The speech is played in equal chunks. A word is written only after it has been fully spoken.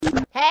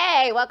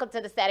Hey, welcome to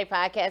the Static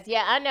Podcast.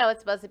 Yeah, I know it's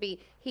supposed to be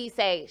he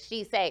say,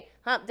 she say,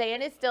 hump day,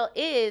 and it still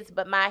is,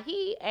 but my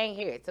he ain't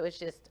here, so it's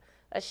just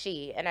a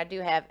she. And I do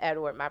have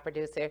Edward, my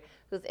producer,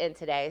 who's in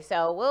today.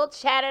 So we'll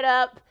chat it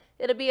up.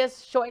 It'll be a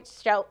short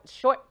show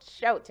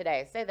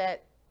today. Say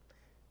that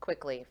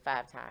quickly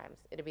 5 times.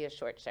 It'll be a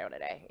short show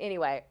today.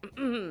 Anyway,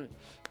 I'm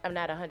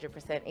not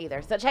 100%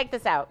 either. So check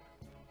this out.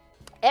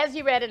 As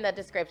you read in the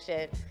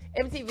description,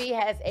 MTV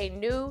has a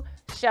new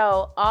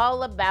show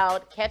all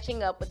about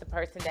catching up with the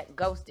person that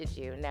ghosted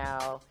you.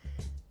 Now,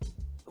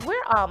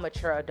 we're all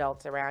mature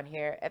adults around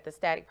here at the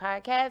Static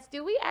Podcast.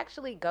 Do we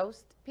actually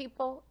ghost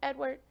people,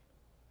 Edward?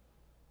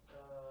 I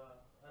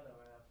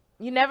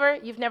never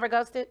have. You've never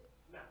ghosted?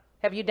 No.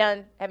 Have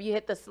you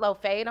hit the slow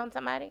fade on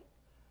somebody?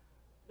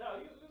 No,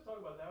 you just talk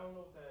about that. I don't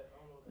know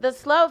what The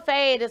slow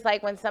fade is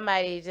like when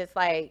somebody just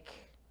like,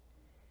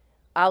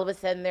 all of a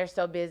sudden they're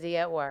so busy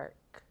at work.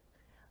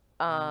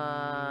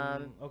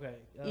 Okay.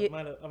 I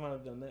might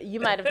have done that. You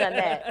might have done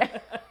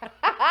that.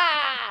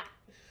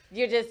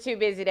 You're just too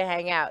busy to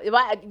hang out.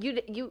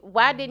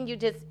 Why didn't you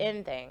just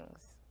end things?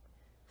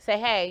 Say,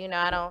 hey,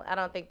 I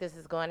don't think this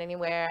is going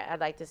anywhere.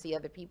 I'd like to see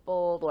other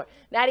people, or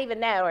not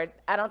even that, or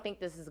I don't think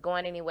this is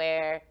going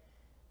anywhere.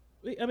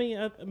 I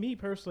mean, me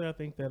personally, I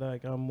think that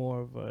like I'm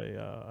more of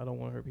a I don't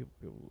want to hurt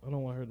people. I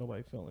don't want to hurt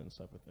nobody's feelings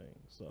type of thing.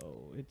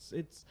 So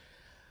it's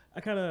I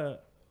kind of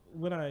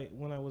when I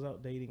was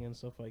out dating and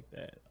stuff like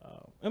that.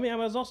 I mean, I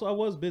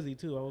was busy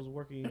too. I was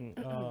working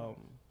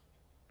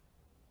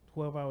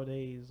 12-hour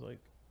days, like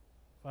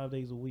 5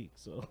 days a week.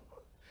 So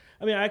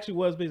I mean, I actually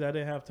was busy. I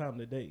didn't have time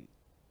to date.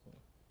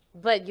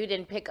 But you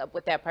didn't pick up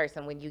with that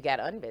person when you got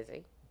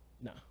unbusy.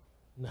 No.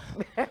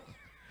 But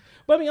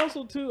I mean,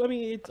 also too. I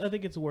mean, I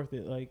think it's worth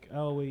it. Like I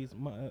always,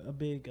 a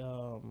big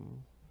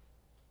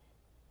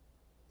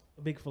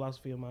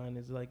philosophy of mine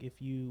is like if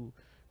you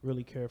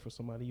really care for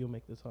somebody, you'll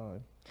make the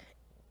time.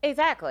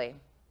 Exactly.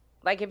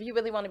 Like if you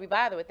really want to be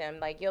bothered with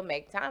them, like you'll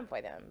make time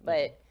for them.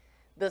 But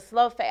the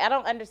slow fade, I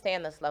don't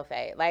understand the slow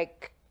fade.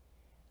 Like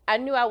I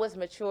knew I was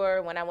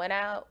mature when I went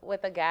out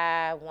with a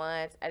guy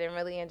once. I didn't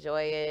really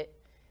enjoy it.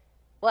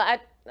 Well, I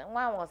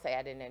won't say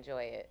I didn't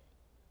enjoy it.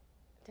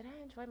 Did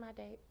I enjoy my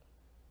date?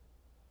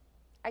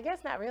 I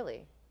guess not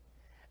really.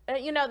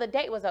 The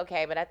date was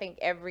okay, but I think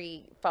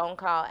every phone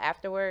call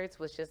afterwards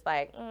was just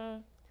like,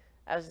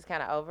 I was just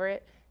kind of over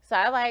it. So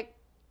I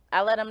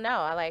let him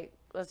know.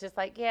 Was just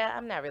like, yeah,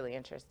 I'm not really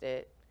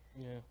interested.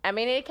 Yeah. I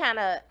mean,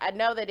 I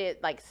know that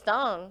it like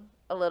stung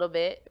a little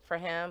bit for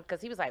him because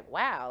he was like,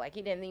 wow, like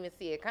he didn't even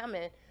see it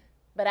coming.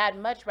 But I'd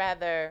much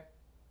rather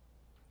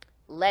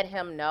let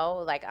him know,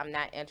 like, I'm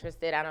not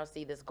interested. I don't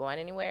see this going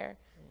anywhere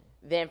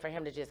than for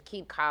him to just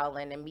keep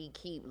calling and me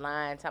keep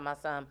lying, telling my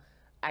son,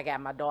 I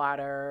got my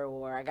daughter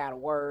or I got to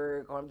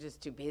work or I'm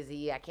just too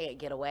busy. I can't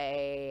get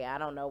away. I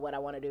don't know what I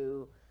want to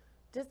do.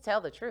 Just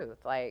tell the truth.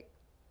 Like,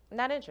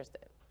 not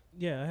interested.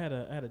 Yeah, I had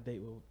a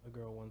date with a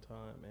girl one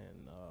time,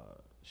 and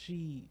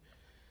she,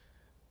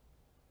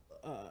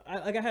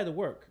 I had to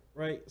work,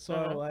 right?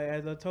 So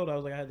as I told her, I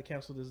was like, I had to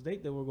cancel this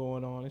date that we're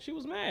going on, and she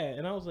was mad,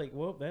 and I was like,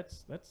 well,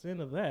 that's the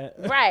end of that,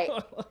 right?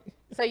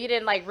 So you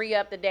didn't like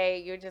re-up the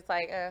date. You're just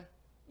like,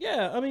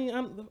 Yeah, I mean,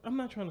 I'm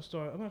not trying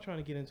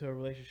to get into a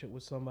relationship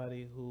with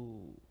somebody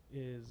who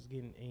is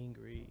getting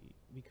angry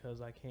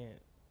because I can't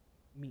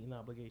meet an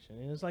obligation,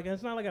 and it's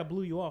not like I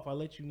blew you off. I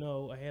let you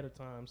know ahead of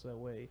time so that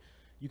way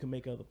you can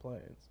make other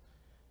plans.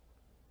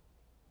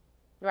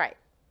 Right.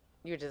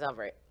 You're just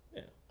over it.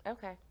 Yeah.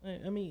 Okay.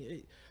 I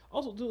mean,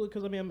 also too,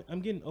 because I mean,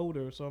 I'm getting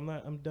older, so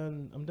I'm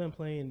done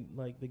playing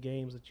like the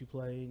games that you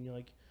play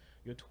in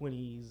your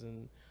 20s,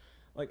 and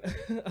like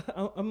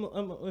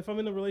if I'm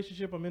in a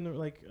relationship,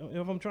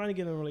 if I'm trying to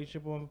get in a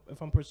relationship, or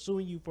if I'm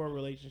pursuing you for a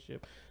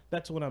relationship,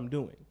 that's what I'm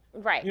doing.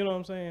 Right. You know what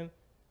I'm saying?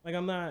 Like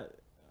I'm not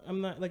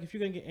like, if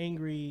you're gonna get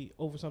angry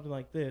over something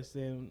like this,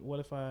 then what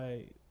if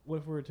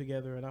we're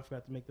together and I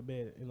forgot to make the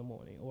bed in the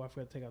morning, or I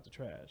forgot to take out the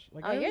trash?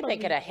 Like, oh, you're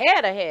thinking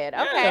ahead. Okay, yeah,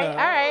 all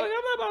right. Like,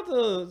 I'm not about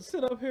to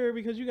sit up here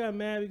because you got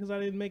mad because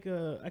I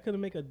couldn't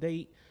make a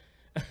date.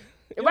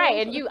 Right,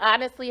 and you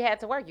honestly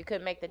had to work. You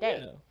couldn't make the date.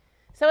 Yeah.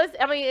 So it's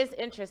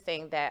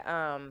interesting that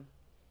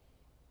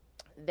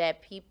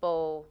that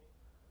people,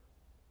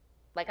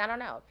 like, I don't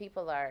know,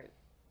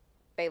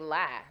 they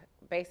lie.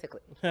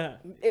 Basically,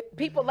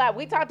 people lie.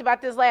 We talked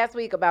about this last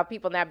week about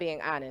people not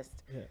being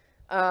honest. Yeah.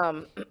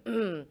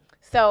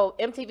 So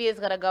MTV is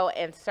going to go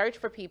and search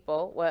for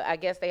people. Well, I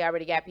guess they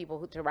already got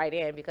people to write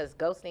in because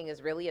ghosting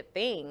is really a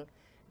thing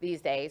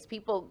these days.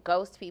 People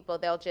ghost people.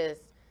 They'll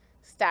just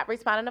stop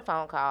responding to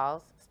phone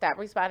calls, stop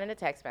responding to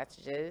text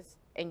messages,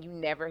 and you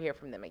never hear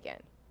from them again.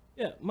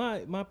 Yeah,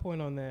 my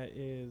point on that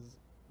is,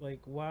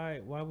 like, why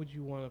would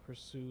you want to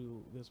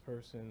pursue this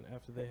person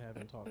after they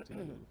haven't talked to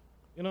you?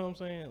 You know what I'm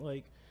saying?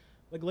 Like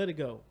let it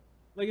go.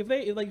 Like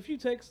if you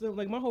text them,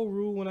 like my whole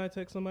rule when I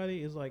text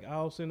somebody is like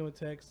I'll send them a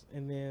text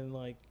and then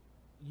like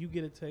you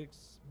get a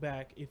text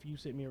back if you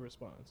send me a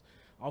response.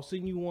 I'll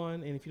send you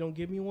one, and if you don't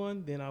give me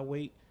one, then I'll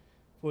wait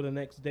for the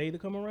next day to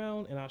come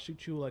around and I'll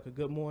shoot you like a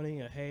good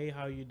morning, a hey,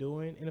 how you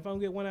doing? And if I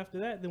don't get one after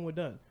that, then we're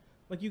done.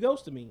 Like, you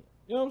ghosted me.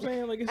 You know what I'm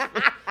saying? Like,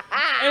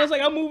 and it's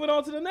like I'm moving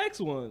on to the next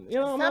one. You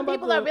know, some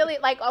people are really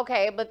like,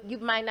 okay, but you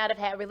might not have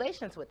had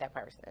relations with that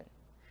person.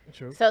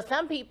 True. So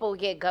some people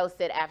get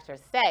ghosted after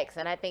sex,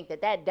 and I think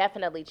that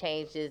definitely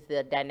changes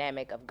the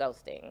dynamic of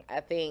ghosting.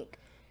 I think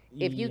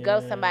if you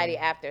ghost somebody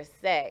after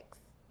sex,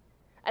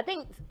 I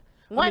think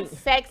once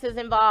sex is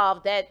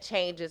involved, that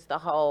changes the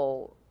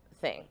whole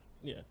thing.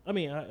 Yeah, I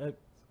mean, I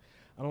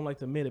don't like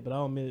to admit it, but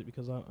I'll admit it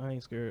because I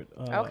ain't scared.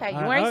 Okay,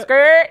 you weren't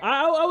scared?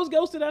 I was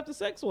ghosted after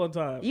sex one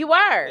time. You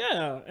were?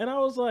 Yeah, and I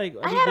was like,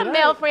 I had a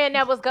male friend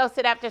that was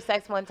ghosted after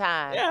sex one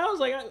time. Yeah, I was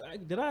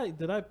like,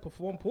 did I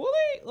perform poorly?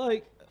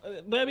 Like,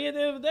 but I mean, at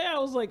the end of the day, I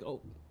was like, oh.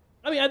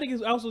 I mean, I think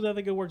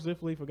it works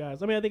differently for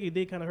guys. I mean, I think it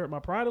did kind of hurt my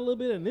pride a little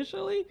bit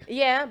initially.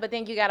 Yeah, but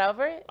then you got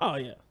over it? Oh,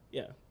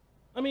 yeah.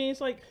 I mean,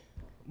 it's like,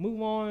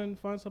 move on,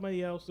 find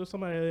somebody else. There's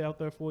somebody out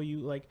there for you.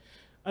 Like,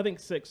 I think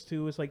sex,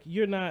 too, it's like,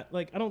 you're not,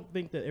 like, I don't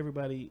think that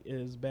everybody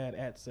is bad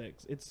at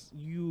sex. It's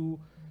you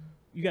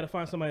got to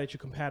find somebody that you're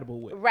compatible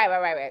with.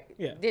 Right.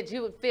 Yeah. Did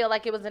you feel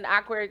like it was an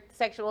awkward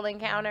sexual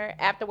encounter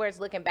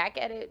afterwards, looking back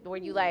at it? Were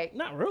you like...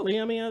 Not really.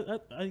 I mean,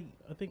 I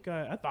think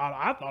I thought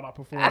I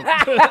performed.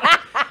 I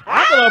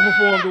thought I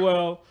performed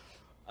well.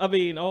 I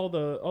mean, all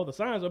the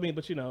signs. I mean,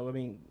 but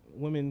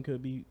women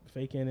could be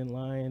faking and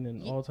lying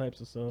and all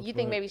types of stuff. You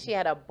think maybe she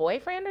had a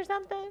boyfriend or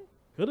something?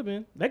 Could have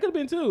been. That could have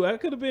been too. That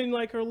could have been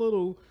like her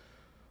little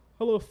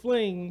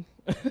fling,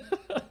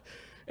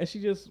 and she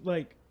just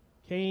like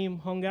came,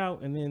 hung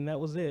out, and then that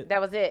was it. That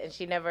was it, and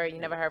you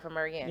never heard from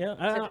her again. Yeah,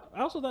 I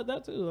also thought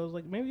that too. I was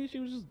like, maybe she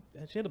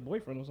had a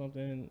boyfriend or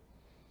something.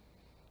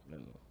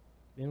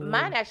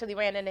 Mine actually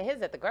ran into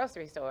his at the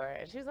grocery store,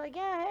 and she was like,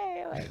 "Yeah,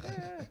 hey," like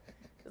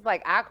it's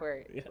like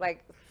awkward,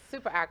 like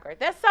super awkward.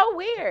 That's so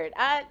weird.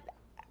 Yeah,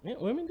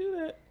 women do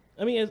that.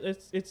 I mean,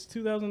 it's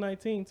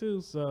 2019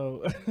 too,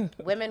 so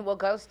women will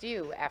ghost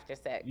you after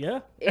sex.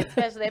 Yeah,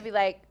 especially they'd be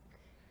like,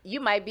 you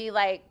might be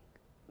like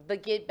the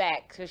get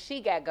back because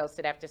she got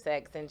ghosted after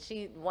sex and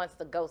she wants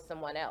to ghost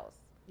someone else.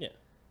 Yeah,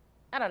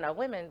 I don't know.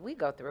 Women, we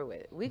go through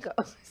it. We go.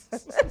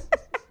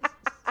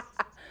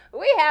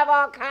 We have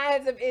all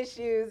kinds of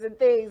issues and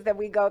things that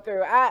we go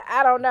through.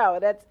 I don't know.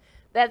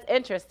 That's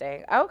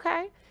interesting.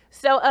 Okay,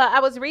 so I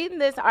was reading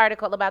this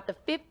article about the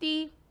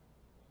 50.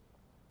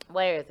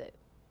 Where is it?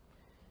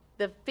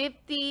 The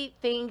 50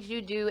 things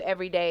you do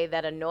every day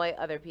that annoy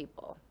other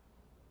people.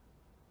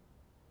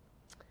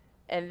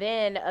 And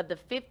then the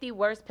 50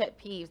 worst pet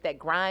peeves that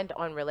grind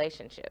on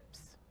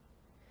relationships.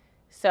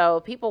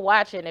 So people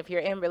watching, if you're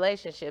in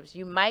relationships,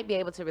 you might be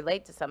able to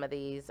relate to some of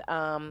these.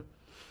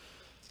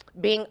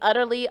 Being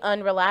utterly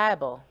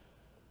unreliable.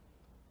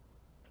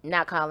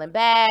 Not calling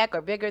back,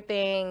 or bigger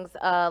things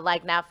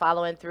like not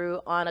following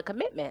through on a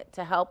commitment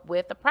to help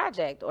with a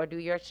project or do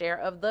your share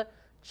of the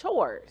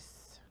chores.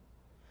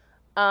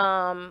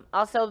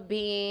 Also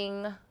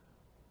being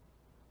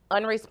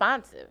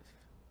unresponsive.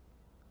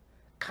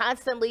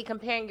 Constantly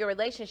comparing your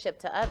relationship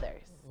to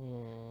others.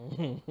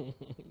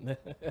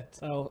 That's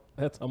how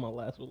my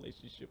last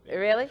relationship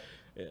ended. Really?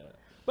 Yeah.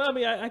 But I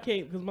mean, I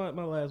came because my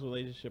last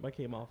relationship, I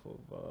came off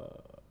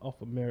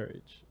of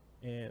marriage,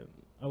 and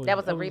that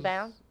was a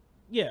rebound.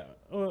 Yeah.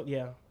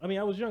 Yeah. I mean,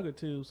 I was younger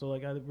too, so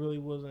like I really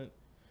wasn't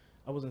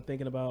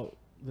thinking about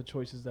the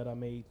choices that I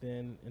made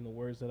then and the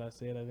words that I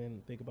said. I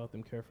didn't think about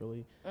them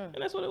carefully, and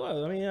that's what it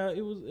was. I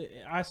mean,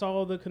 I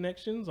saw the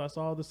connections, I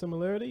saw the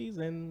similarities,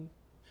 and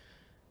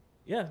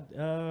yeah.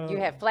 You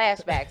had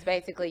flashbacks.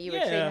 Basically, you were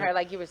treating her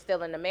like you were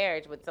still in the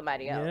marriage with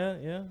somebody else.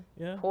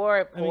 Yeah.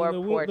 Poor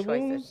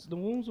choices. The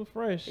wounds were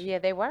fresh. Yeah,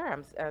 they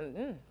were.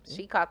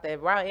 She caught the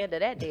raw end of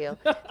that deal.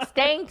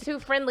 Staying too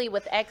friendly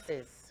with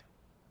exes.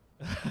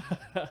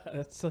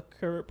 That's a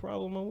current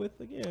problem I'm with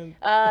again.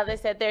 They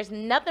said there's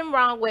nothing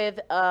wrong with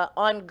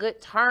on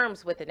good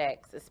terms with an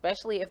ex,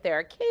 especially if there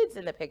are kids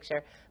in the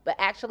picture, but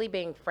actually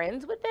being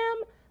friends with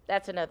them,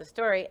 that's another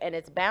story, and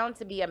it's bound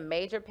to be a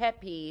major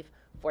pet peeve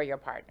for your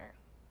partner.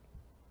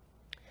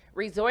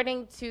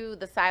 Resorting to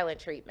the silent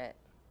treatment.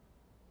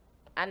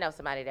 I know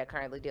somebody that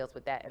currently deals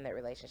with that in their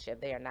relationship.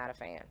 They are not a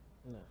fan.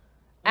 No.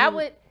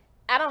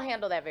 I don't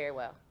handle that very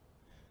well.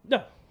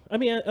 No. I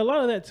mean, a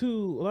lot of that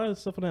too, a lot of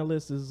the stuff on that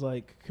list is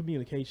like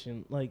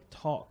communication, like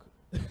talk.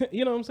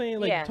 You know what I'm saying?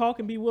 Like talk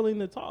and be willing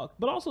to talk.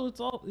 But also it's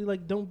all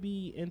like don't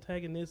be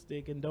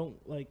antagonistic and don't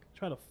like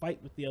try to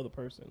fight with the other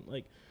person.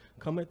 Like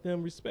come at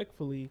them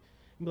respectfully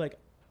and be like,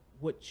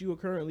 what you are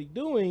currently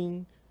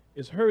doing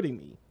is hurting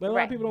me. But a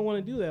lot of people don't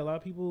want to do that. A lot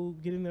of people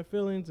get in their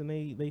feelings and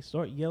they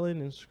start yelling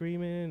and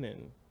screaming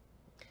and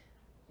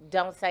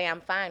don't say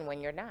I'm fine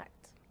when you're not.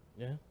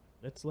 Yeah,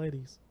 that's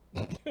ladies.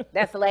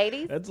 That's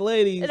ladies? That's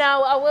ladies.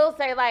 No, I will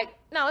say like,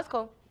 no, it's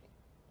cool.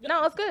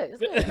 No, it's good.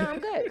 It's good. No, I'm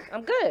good.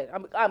 I'm good.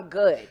 I'm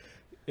good.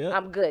 Yep.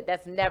 I'm good.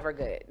 That's never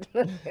good.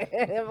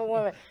 If a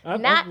woman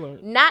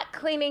not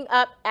cleaning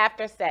up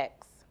after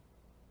sex,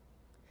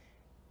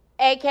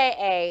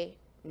 aka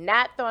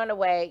not throwing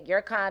away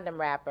your condom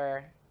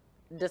wrapper,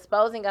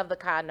 disposing of the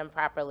condom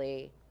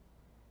properly.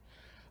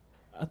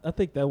 I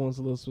think that one's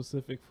a little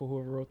specific for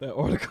whoever wrote that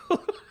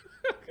article.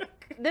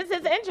 This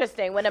is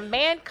interesting. When a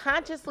man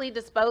consciously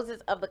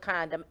disposes of the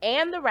condom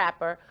and the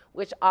wrapper,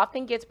 which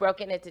often gets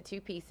broken into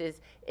two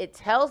pieces, it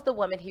tells the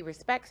woman he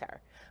respects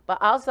her, but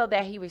also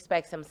that he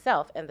respects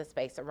himself and the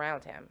space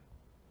around him.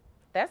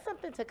 That's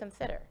something to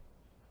consider.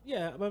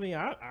 Yeah, I mean,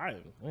 I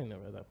ain't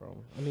never had that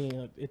problem. I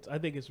mean, I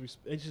think it's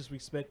just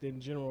respect in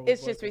general.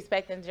 It's just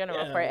respect in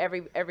general Yeah. for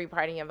every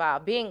party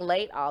involved. Being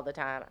late all the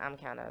time, I'm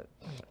kind of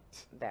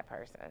that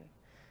person.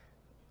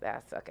 I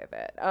suck at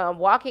that.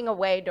 Walking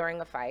away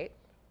during a fight.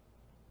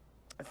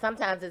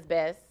 Sometimes it's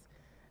best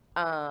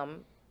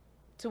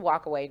to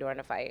walk away during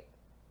a fight.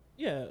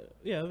 Yeah,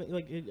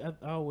 like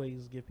I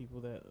always give people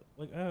that.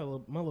 Like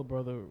my little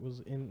brother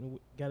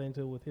got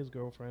into it with his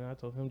girlfriend. I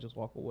told him just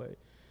walk away.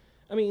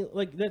 I mean,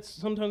 like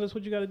sometimes that's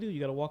what you got to do. You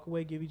got to walk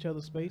away, give each other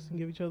space, and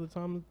give each other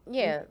time.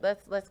 Yeah,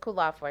 let's cool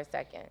off for a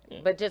second. Yeah.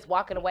 But just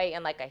walking away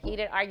in like a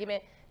heated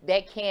argument,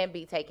 that can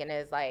be taken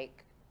as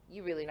like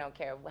you really don't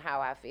care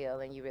how I feel,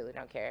 and you really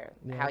don't care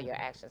how your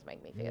actions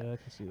make me feel. Yeah, I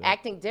can see that.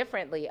 Acting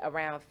differently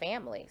around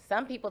family.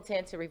 Some people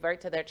tend to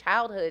revert to their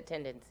childhood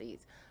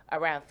tendencies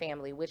around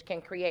family, which can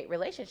create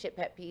relationship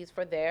pet peeves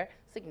for their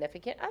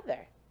significant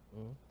other.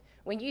 Mm-hmm.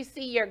 When you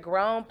see your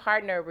grown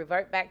partner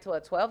revert back to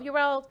a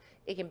 12-year-old,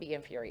 it can be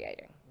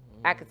infuriating.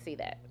 Mm-hmm. I could see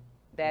that.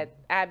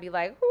 I'd be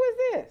like, who is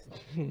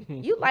this?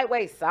 You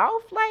lightweight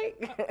soft?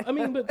 Like I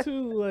mean, but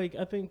too, like,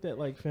 I think that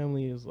like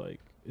family is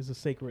a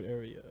sacred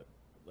area.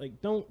 Like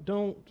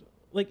don't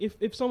like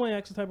if someone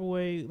acts a type of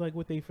way like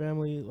with their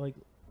family, like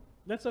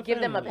that's a give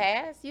family. them a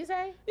pass, you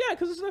say? Yeah,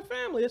 because it's their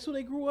family. That's who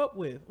they grew up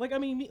with. Like, I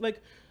mean,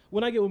 like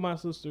when I get with my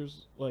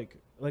sisters, like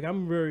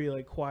I'm very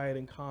like quiet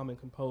and calm and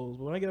composed.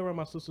 But when I get around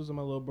my sisters and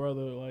my little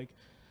brother, like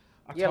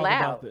You're talk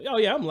loud. about them. Oh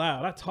yeah, I'm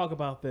loud. I talk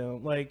about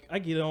them. Like I'll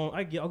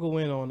go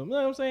in on them. You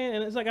know what I'm saying?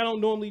 And it's like I don't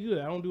normally do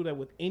that. I don't do that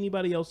with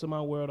anybody else in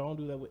my world. I don't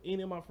do that with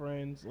any of my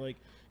friends. Like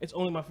it's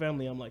only my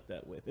family I'm like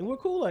that with, and we're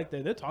cool like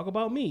that. They talk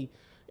about me.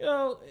 You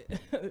know,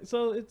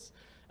 so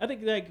I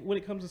think like when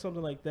it comes to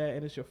something like that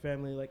and it's your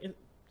family, like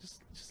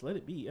just let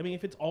it be. I mean,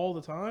 if it's all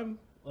the time,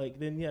 like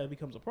then yeah, it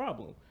becomes a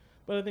problem.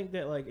 But I think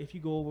that like if you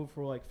go over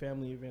for like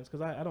family events,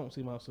 because I don't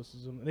see my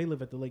sisters, and they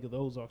live at the Lake of the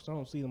Ozarks, so I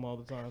don't see them all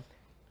the time.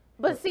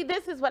 But see,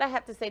 this is what I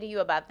have to say to you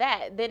about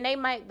that. Then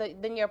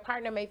then your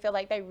partner may feel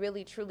like they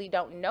really truly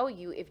don't know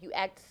you if you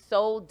act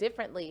so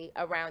differently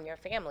around your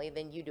family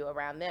than you do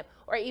around them,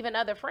 or even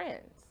other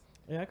friends.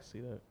 Yeah, I can see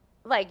that.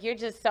 Like you're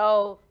just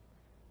so.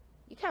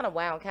 You kind of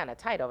wound kind of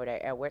tight over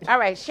there, Edward. All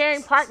right,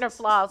 sharing partner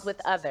flaws with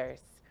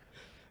others.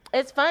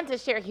 It's fun to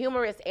share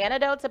humorous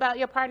anecdotes about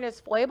your partner's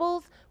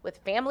foibles with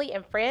family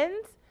and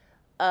friends.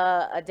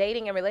 A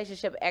dating and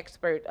relationship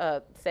expert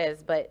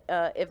says, but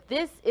if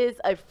this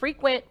is a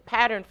frequent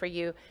pattern for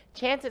you,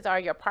 chances are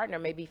your partner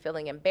may be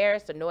feeling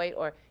embarrassed, annoyed,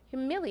 or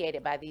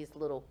humiliated by these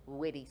little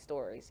witty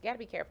stories. You got to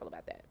be careful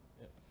about that.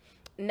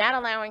 Not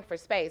allowing for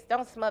space.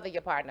 Don't smother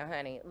your partner,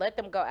 honey. Let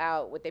them go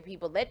out with their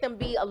people. Let them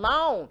be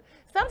alone.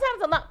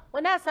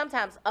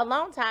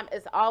 Alone time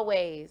is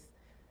always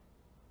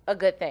a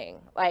good thing.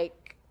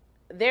 Like,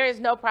 there is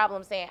no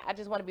problem saying, I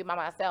just want to be by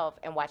myself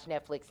and watch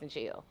Netflix and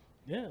chill.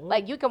 Yeah. Well,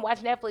 like, you can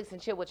watch Netflix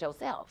and chill with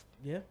yourself.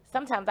 Yeah.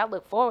 Sometimes I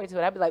look forward to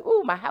it. I'll be like,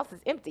 ooh, my house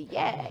is empty.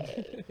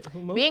 Yay.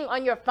 Being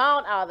on your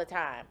phone all the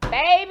time.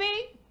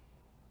 Baby,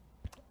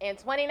 in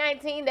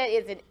 2019, that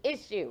is an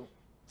issue.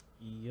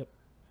 Yep.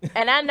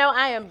 And I know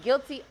I am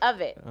guilty of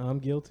it. I'm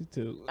guilty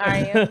too. Are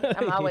you?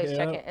 I'm always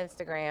checking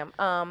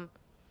Instagram.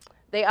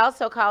 They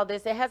also call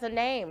this, it has a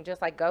name, just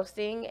like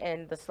ghosting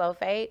and the slow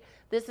fade.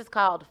 This is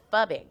called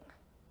phubbing.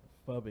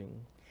 Phubbing.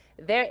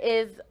 There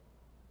is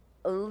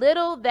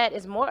little that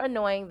is more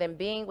annoying than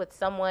being with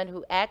someone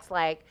who acts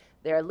like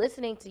they're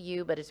listening to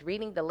you but is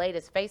reading the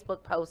latest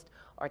Facebook post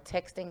or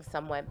texting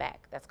someone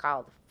back. That's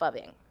called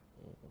phubbing.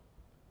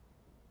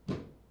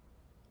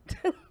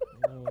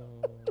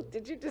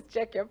 Did you just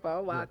check your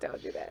phone while I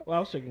told you that? Well, I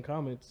was checking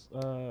comments.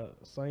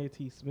 Sonia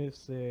T. Smith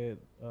said,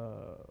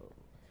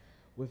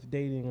 with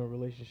dating or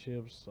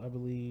relationships,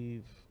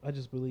 I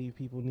just believe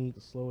people need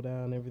to slow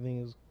down.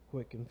 Everything is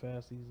quick and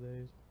fast these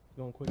days.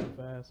 Going quick and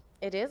fast.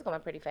 It is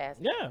going pretty fast.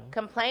 Yeah.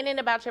 Complaining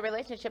about your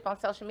relationship on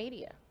social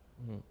media.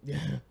 Mm-hmm. Yeah.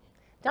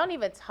 Don't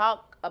even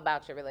talk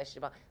about your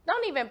relationship.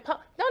 Don't even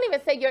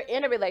say you're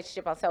in a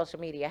relationship on social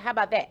media. How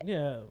about that?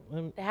 Yeah.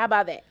 How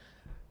about that?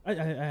 I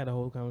had a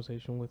whole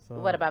conversation with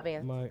what about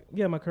being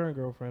my current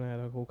girlfriend. I had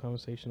a whole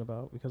conversation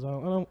about because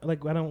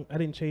I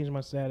didn't change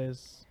my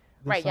status.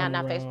 Right, y'all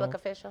not Facebook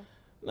official.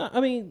 No, I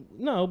mean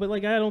no, but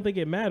like I don't think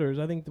it matters.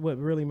 I think what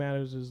really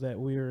matters is that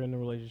we're in a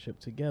relationship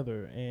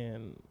together,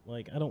 and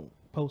like I don't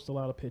post a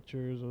lot of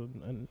pictures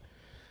and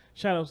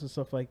shout outs and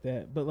stuff like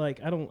that. But like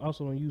I don't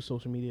use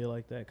social media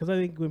like that because I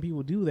think when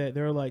people do that,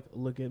 they're like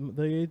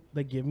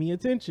give me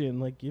attention,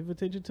 like give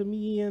attention to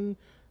me and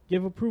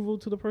give approval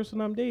to the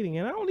person I'm dating,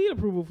 and I don't need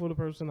approval for the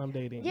person I'm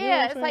dating. Yeah, you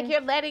know it's like you're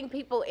letting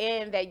people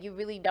in that you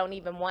really don't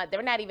even want.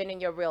 They're not even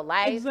in your real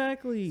life.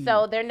 Exactly.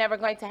 So they're never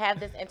going to have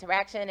this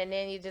interaction, and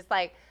then you just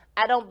like,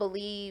 I don't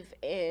believe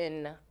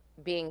in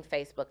being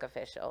Facebook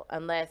official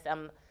unless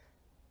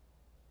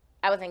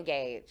I was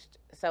engaged.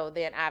 So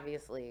then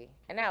obviously,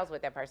 and I was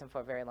with that person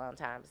for a very long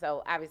time.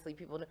 So obviously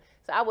people knew.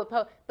 So I would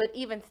post, but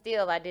even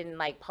still, I didn't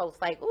like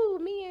post like, ooh,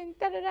 me and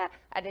da da da.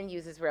 I didn't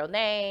use his real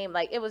name.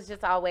 Like it was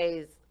just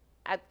always,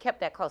 I kept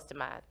that close to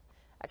mine.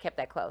 I kept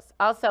that close.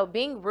 Also,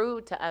 being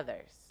rude to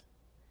others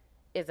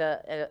is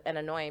an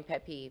annoying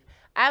pet peeve.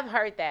 I've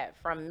heard that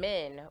from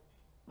men,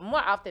 more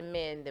often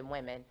men than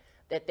women,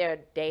 that they're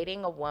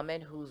dating a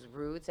woman who's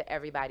rude to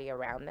everybody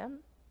around them.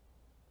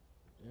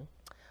 Yeah.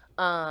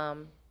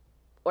 Um,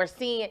 or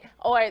seeing,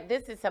 or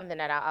this is something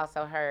that I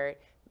also heard,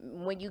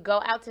 when you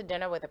go out to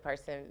dinner with a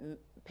person,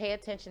 pay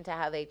attention to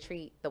how they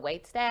treat the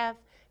wait staff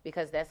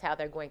because that's how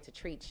they're going to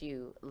treat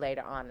you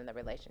later on in the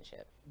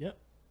relationship. Yep.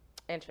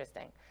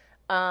 Interesting.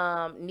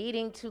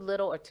 Needing too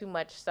little or too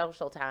much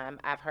social time.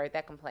 I've heard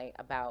that complaint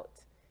about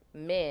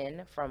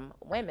men from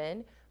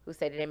women who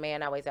say that their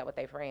man always out with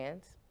their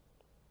friends.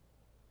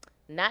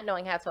 Not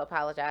knowing how to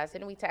apologize.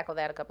 Didn't we tackle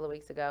that a couple of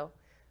weeks ago?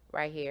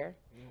 Right here.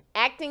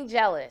 Acting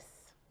jealous.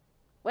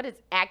 What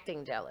is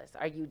acting jealous?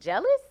 Are you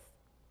jealous?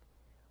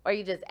 Or are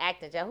you just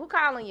acting jealous? Who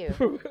calling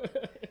you?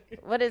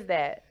 What is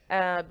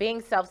that?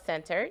 Being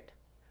self-centered.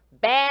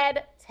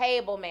 Bad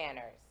table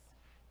manners.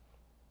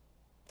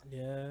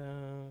 Yeah,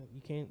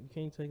 you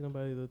can't take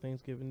nobody to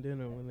Thanksgiving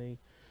dinner when they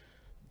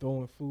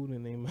throwing food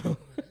in their mouth.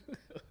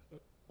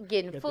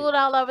 Getting Got food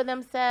all over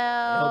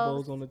themselves.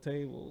 elbows on the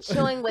table.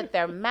 Chewing with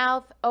their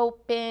mouth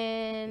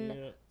open.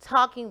 Yeah.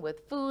 Talking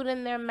with food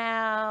in their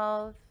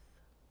mouth.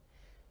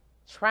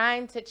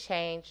 Trying to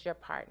change your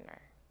partner.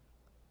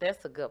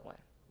 That's a good one.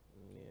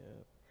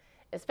 Yeah.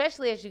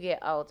 Especially as you get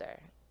older.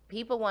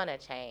 People want to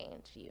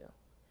change you.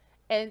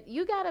 And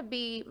you got to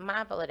be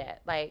mindful of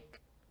that. Like,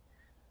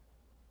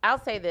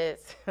 I'll say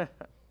this.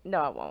 No,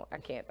 I won't. I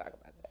can't talk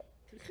about that.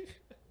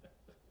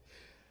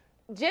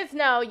 Just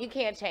know you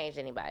can't change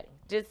anybody.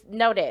 Just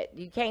know that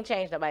you can't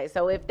change nobody.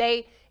 So if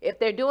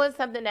they're doing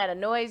something that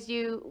annoys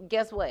you,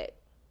 guess what?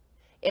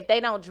 If they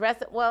don't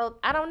dress it well,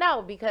 I don't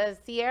know, because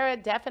Sierra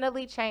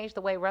definitely changed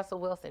the way Russell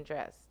Wilson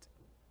dressed.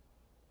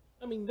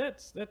 I mean,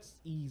 that's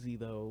easy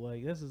though.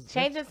 Like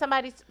Changing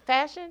somebody's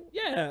fashion.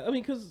 Yeah, I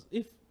mean,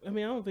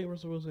 I don't think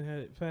Russell Wilson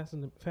had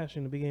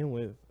fashion to begin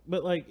with.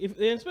 But like,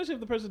 especially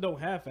if the person don't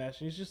have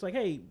fashion, it's just like,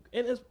 hey,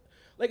 and it's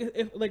like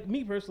if like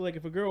me personally, like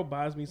if a girl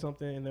buys me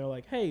something and they're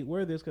like, hey,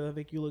 wear this because I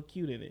think you look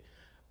cute in it.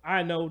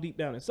 I know deep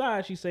down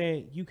inside she's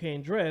saying you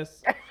can't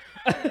dress.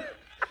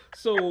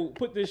 So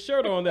put this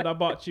shirt on that I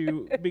bought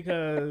you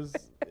because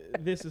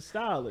this is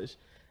stylish.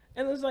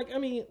 And it's like, I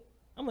mean,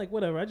 I'm like,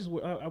 whatever. I just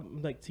wear,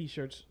 I'm like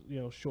t-shirts,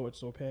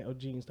 shorts or pants or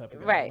jeans type of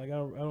guy. Right. Like I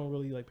don't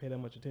really like pay that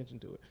much attention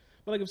to it.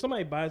 But like if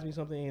somebody buys me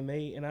something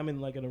and I'm in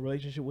like in a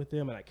relationship with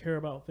them and I care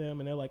about them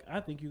and they're like,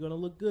 I think you're gonna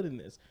look good in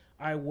this.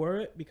 I wear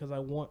it because I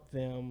want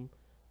them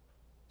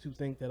to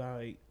think that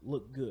I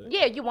look good.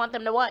 Yeah, you want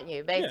them to want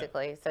you,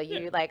 basically. Yeah. So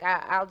you like,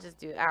 I'll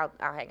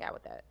hang out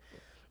with that.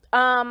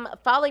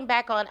 Falling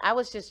back on, I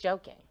was just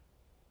joking.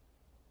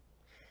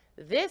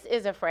 This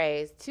is a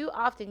phrase too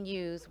often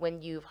used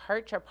when you've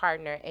hurt your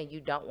partner and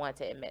you don't want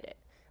to admit it.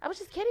 I was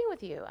just kidding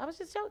with you. I was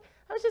just joking.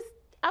 I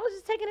was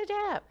just taking a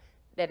jab.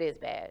 That is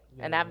bad.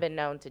 Yeah. And I've been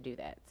known to do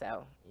that.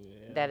 So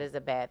that is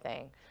a bad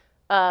thing.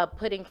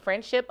 Putting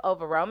friendship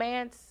over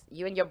romance.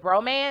 You and your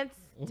bromance,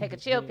 take a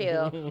chill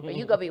pill or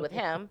you go be with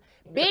him.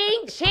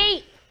 Being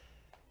cheap.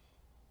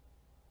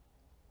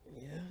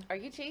 Yeah. Are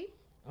you cheap?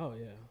 Oh,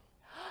 yeah.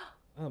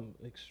 I'm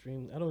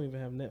extreme. I don't even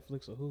have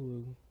Netflix or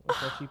Hulu. That's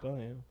how cheap I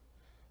am.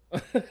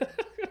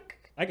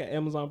 I got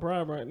Amazon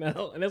Prime right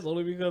now, and that's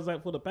only because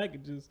for the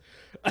packages.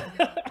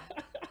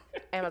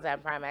 Amazon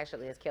Prime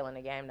actually is killing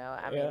the game, though.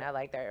 I mean, I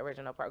like their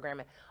original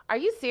programming. Are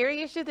you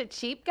serious? You're the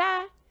cheap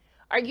guy?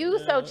 Are you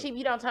so cheap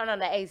you don't turn on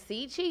the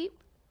AC cheap?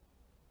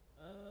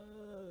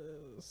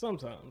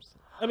 Sometimes.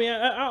 I mean,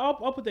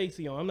 I'll put the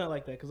AC on. I'm not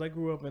like that because I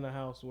grew up in a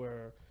house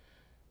where,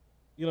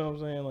 you know what I'm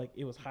saying? Like,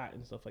 it was hot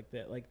and stuff like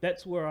that. Like,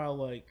 that's where I'll,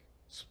 like,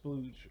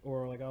 splooge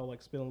or, like, I'll,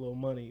 like, spend a little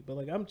money. But,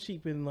 like, I'm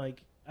cheap in,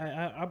 like,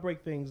 I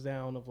break things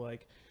down of,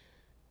 like,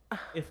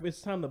 if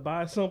it's time to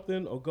buy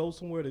something or go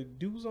somewhere to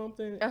do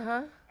something,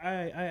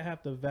 I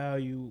have to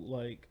value,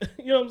 like,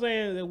 you know what I'm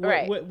saying?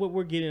 What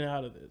we're getting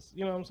out of this.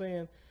 You know what I'm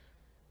saying?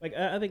 Like,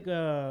 I think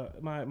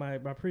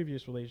my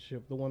previous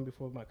relationship, the one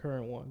before my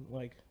current one,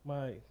 like,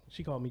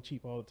 she called me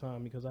cheap all the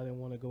time because I didn't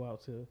want to go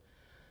out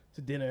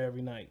to dinner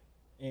every night.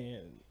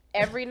 And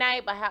every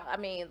night? But how, I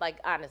mean, like,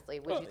 honestly,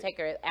 would you take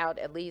her out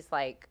at least,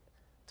 like,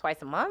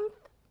 twice a month?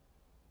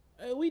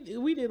 We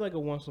did, like, a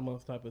once a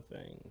month type of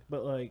thing.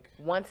 But, like,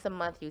 once a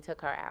month you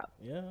took her out?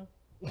 Yeah.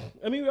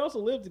 I mean, we also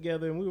lived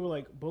together, and we were,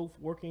 like, both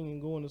working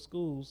and going to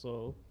school,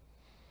 so.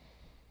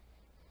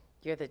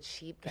 You're the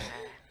cheap guy.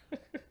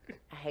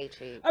 I hate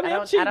cheap. I mean,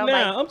 I'm cheap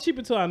now. I'm cheap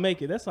until I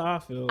make it. That's how I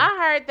feel.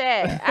 I heard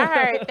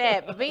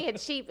that. But being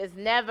cheap is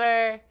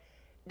never,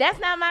 that's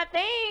not my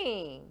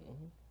thing.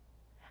 Mm-hmm.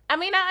 I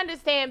mean, I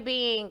understand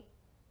being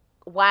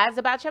wise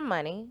about your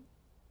money.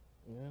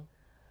 Yeah.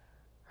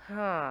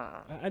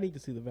 I need to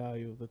see the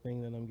value of the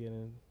thing that I'm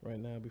getting right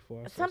now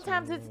before I.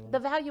 Sometimes the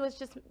value is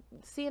just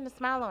seeing the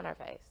smile on her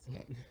face.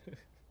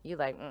 You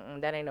like,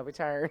 that ain't no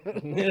return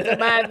to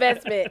my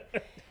investment.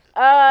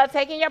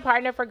 Taking your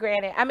partner for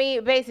granted. I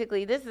mean,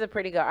 basically, this is a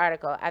pretty good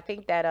article. I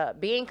think that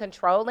being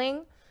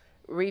controlling,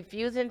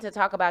 refusing to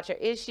talk about your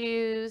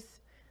issues,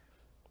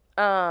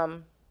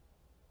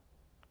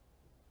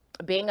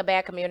 being a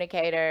bad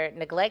communicator,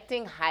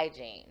 neglecting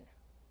hygiene.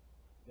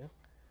 Yeah.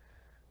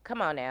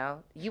 Come on now.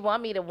 You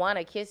want me to want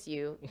to kiss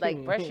you,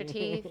 like brush your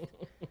teeth,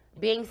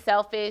 being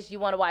selfish. You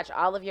want to watch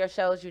all of your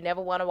shows. You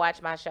never want to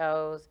watch my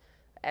shows.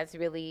 That's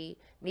really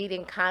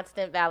needing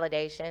constant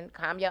validation.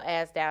 Calm your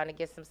ass down and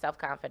get some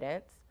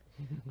self-confidence.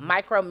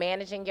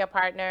 Micromanaging your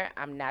partner.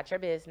 I'm not your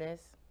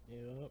business.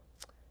 Yep.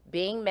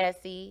 Being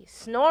messy.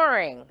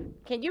 Snoring.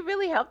 Can you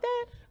really help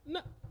that? No,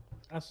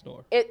 I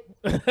snore.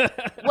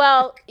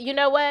 Well, you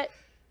know what?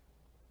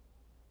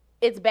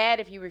 It's bad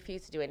if you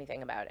refuse to do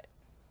anything about it.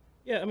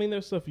 Yeah, I mean,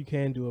 there's stuff you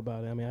can do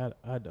about it. I mean,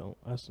 I don't.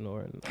 I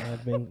snore, and I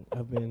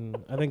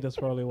think that's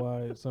probably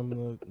why some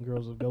of the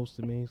girls have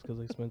ghosted me, because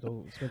they spent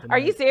the Are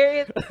night. you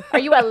serious? Are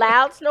you a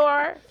loud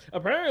snorer?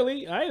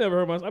 Apparently, I ain't never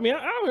heard myself. I mean,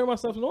 I don't hear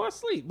myself snore. I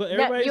sleep, but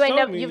everybody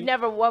told me. You've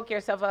never woke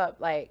yourself up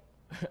like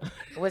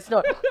with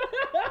snore.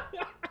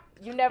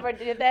 You never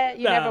did that?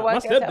 You never woke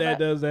yourself up? My stepdad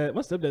does that.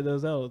 My stepdad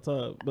does that all the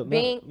time. But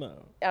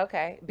no.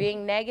 Okay.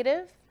 Being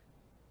negative?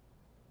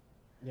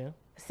 Yeah.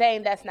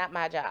 Saying that's not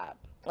my job.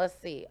 Let's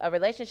see. A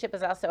relationship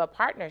is also a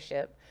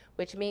partnership,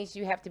 which means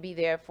you have to be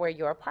there for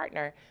your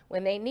partner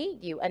when they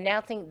need you.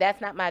 Announcing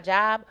that's not my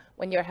job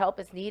when your help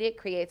is needed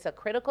creates a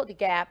critical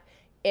gap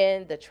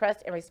in the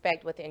trust and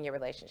respect within your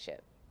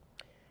relationship.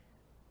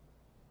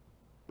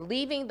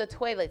 Leaving the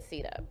toilet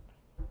seat up.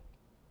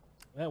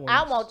 I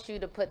want you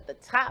to put the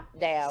top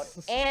down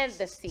and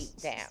the seat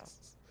down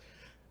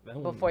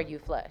before you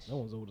flush. That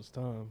one's old as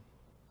time.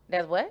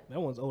 That's what? That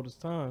one's old as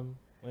time.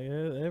 Like,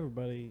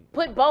 everybody.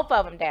 Put both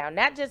of them down,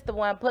 not just the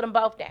one. Put them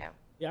both down.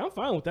 Yeah, I'm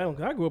fine with that one,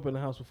 'cause I grew up in a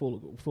house full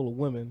of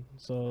women,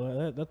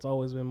 so that's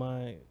always been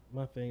my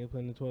thing of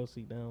putting the toilet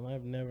seat down.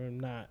 I've never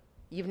not.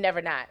 You've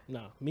never not.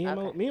 No, me and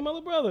my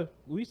little brother,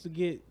 we used to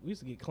get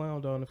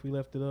clowned on if we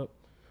left it up.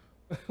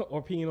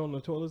 Or peeing on the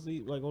toilet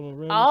seat, like on the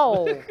rims.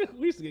 Oh.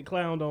 We used to get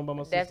clowned on by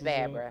my sisters. That's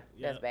bad, bro.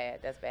 Yeah.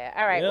 That's bad.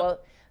 All right, well,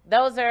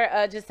 those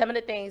are just some of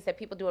the things that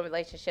people do in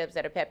relationships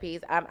that are pet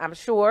peeves. I'm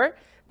sure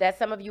that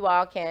some of you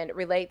all can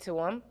relate to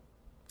them.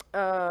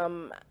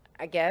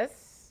 I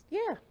guess,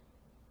 yeah.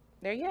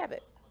 There you have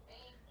it.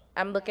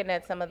 I'm looking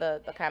at some of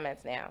the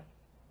comments now.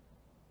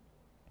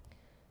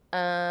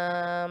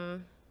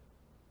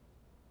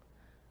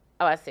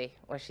 Oh, I see.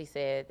 Where she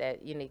said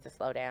that you need to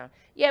slow down.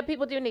 Yeah,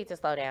 people do need to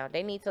slow down.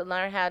 They need to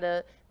learn how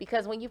to,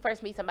 because when you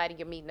first meet somebody,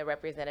 you're meeting a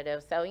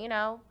representative. So,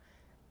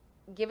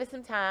 give it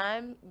some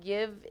time.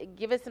 Give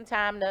it some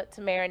time to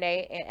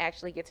marinate and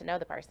actually get to know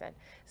the person.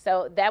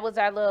 So that was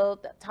our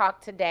little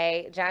talk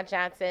today. John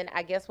Johnson,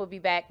 I guess, will be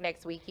back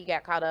next week. He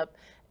got caught up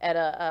at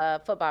a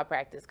football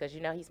practice because,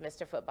 he's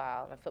Mr.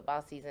 Football, and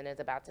football season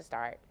is about to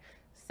start.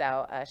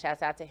 So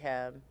shouts out to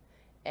him.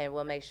 And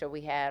we'll make sure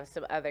we have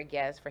some other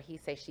guests for He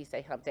Say, She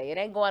Say, Humpday. It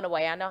ain't going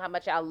away. I know how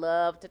much I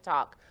love to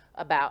talk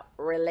about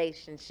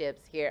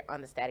relationships here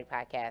on the Static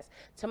Podcast.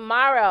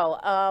 Tomorrow,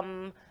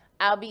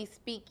 I'll be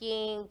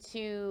speaking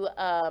to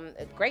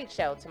a great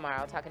show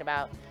tomorrow, talking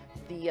about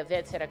the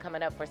events that are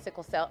coming up for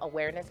Sickle Cell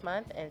Awareness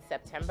Month in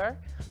September.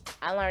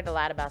 I learned a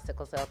lot about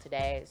sickle cell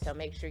today, so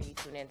make sure you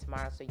tune in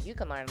tomorrow so you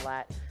can learn a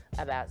lot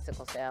about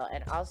sickle cell.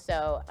 And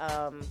also,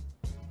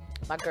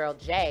 my girl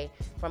Jay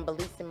from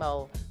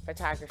Bellissimo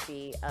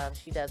Photography,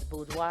 she does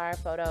boudoir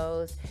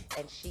photos,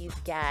 and she's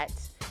got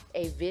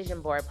a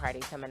vision board party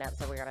coming up,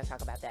 so we're going to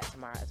talk about that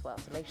tomorrow as well.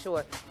 So make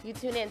sure you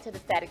tune in to the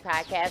Static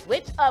Podcast,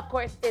 which of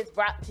course is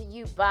brought to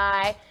you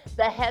by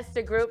the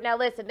Hester Group. Now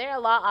listen, they're a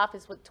law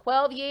office with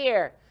 12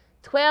 years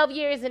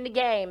in the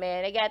game,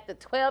 man. They got the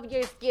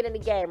 12-year skin in the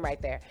game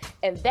right there.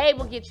 And they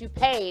will get you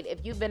paid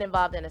if you've been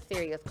involved in a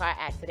serious car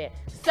accident.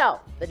 So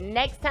the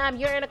next time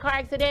you're in a car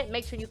accident,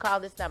 make sure you call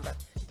this number,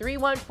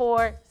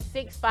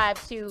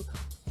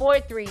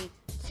 314-652-4321,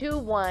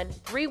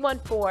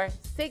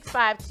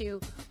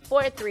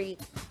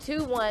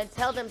 314-652-4321.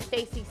 Tell them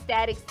Staci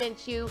Static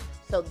sent you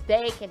so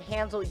they can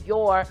handle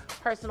your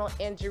personal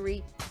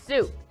injury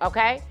suit,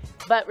 okay?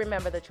 But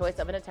remember, the choice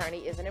of an attorney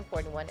is an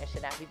important one and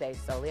should not be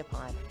based solely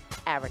upon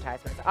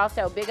advertisements.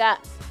 Also, big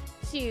ups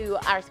to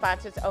our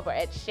sponsors over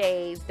at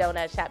Shay's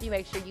Donut Shop. You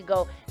make sure you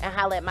go and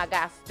holler at my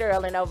guy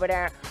Sterling over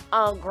there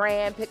on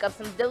Grand. Pick up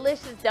some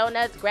delicious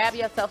donuts. Grab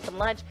yourself some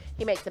lunch.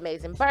 He makes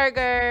amazing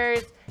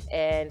burgers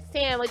and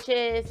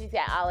sandwiches. He's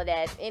got all of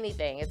that,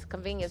 anything. It's a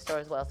convenience store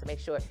as well, so make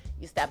sure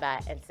you stop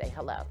by and say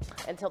hello.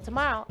 Until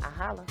tomorrow, I'll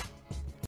holla.